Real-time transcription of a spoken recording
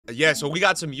Yeah, so we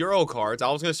got some Euro cards.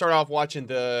 I was going to start off watching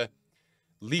the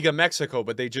Liga Mexico,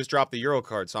 but they just dropped the Euro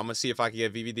card, so I'm going to see if I can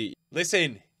get VVD.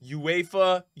 Listen,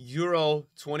 UEFA Euro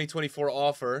 2024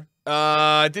 offer.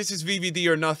 This is VVD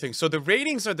or nothing. So the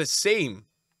ratings are the same,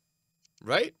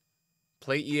 right?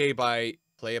 Play it by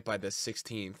the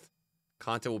 16th.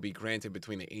 Content will be granted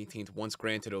between the 18th. Once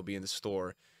granted, it'll be in the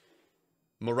store.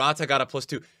 Morata got a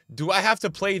 +2. Do I have to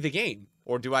play the game?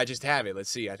 Or do I just have it?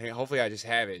 Let's see. I think hopefully I just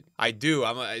have it. I do.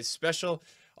 I'm a special.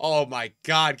 Oh my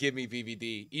God, give me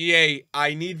VVD. EA,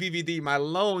 I need VVD. My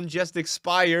loan just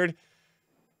expired.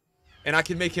 And I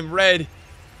can make him red.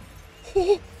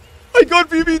 Oh, I got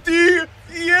VVD.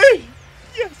 EA.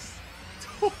 Yes.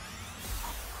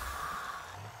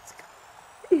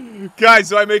 Guys,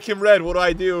 so I make him red. What do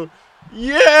I do?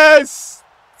 Yes.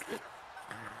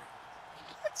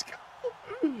 Let's go.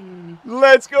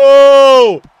 Let's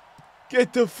go.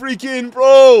 Get the freak in,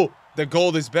 bro. The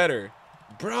gold is better.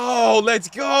 Bro, let's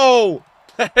go.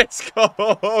 Let's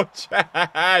go,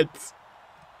 chat.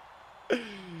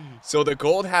 So the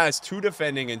gold has 2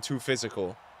 defending and 2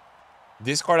 physical.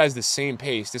 This card has the same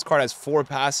pace. This card has 4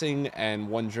 passing and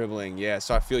 1 dribbling. Yeah,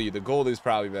 so I feel you. The gold is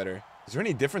probably better. Is there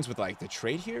any difference with, like, the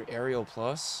trade here? Aerial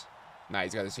plus? Nah,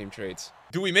 he's got the same traits.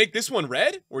 Do we make this one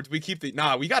red? Or do we keep the...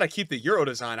 Nah, we got to keep the Euro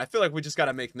design. I feel like we just got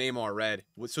to make Neymar red.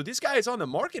 So this guy is on the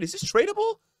market? Is this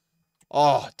tradable?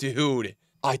 Oh, dude.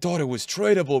 I thought it was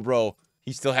tradable, bro.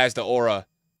 He still has the aura.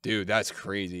 Dude, that's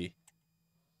crazy.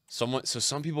 So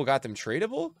some people got them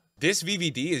tradable? This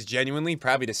VVD is genuinely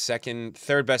probably the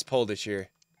third best pull this year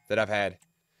that I've had.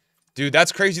 Dude,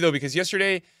 that's crazy, though, because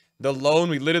yesterday, the loan,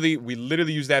 we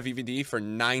literally used that VVD for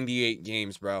 98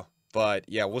 games, bro. But,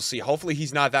 yeah, we'll see. Hopefully,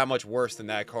 he's not that much worse than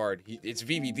that card. It's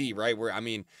VVD, right? I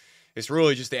mean, it's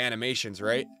really just the animations,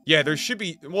 right? Yeah, there should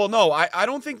be... Well, no, I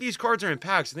don't think these cards are in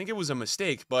packs. I think it was a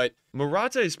mistake, but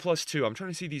Morata is +2. I'm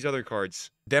trying to see these other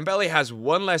cards. Dembele has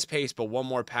 1 less pace, but 1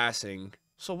 more passing.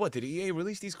 So what? Did EA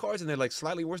release these cards and they're, like,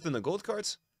 slightly worse than the gold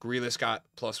cards? Grealish got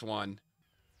 +1.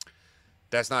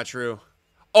 That's not true.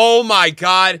 Oh, my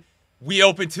God. We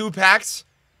opened 2 packs.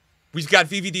 We've got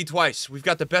VVD twice. We've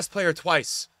got the best player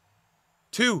twice.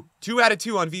 2 out of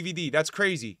 2 on VVD. That's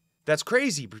crazy. That's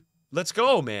crazy. Let's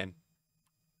go, man.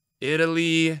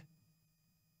 Italy.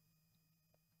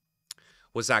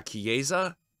 Was that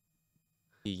Chiesa?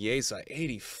 Chiesa,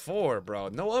 84, bro.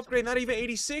 No upgrade, not even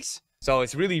 86? So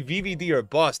it's really VVD or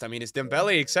bust. I mean, is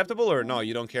Dembele acceptable or no?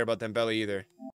 You don't care about Dembele either.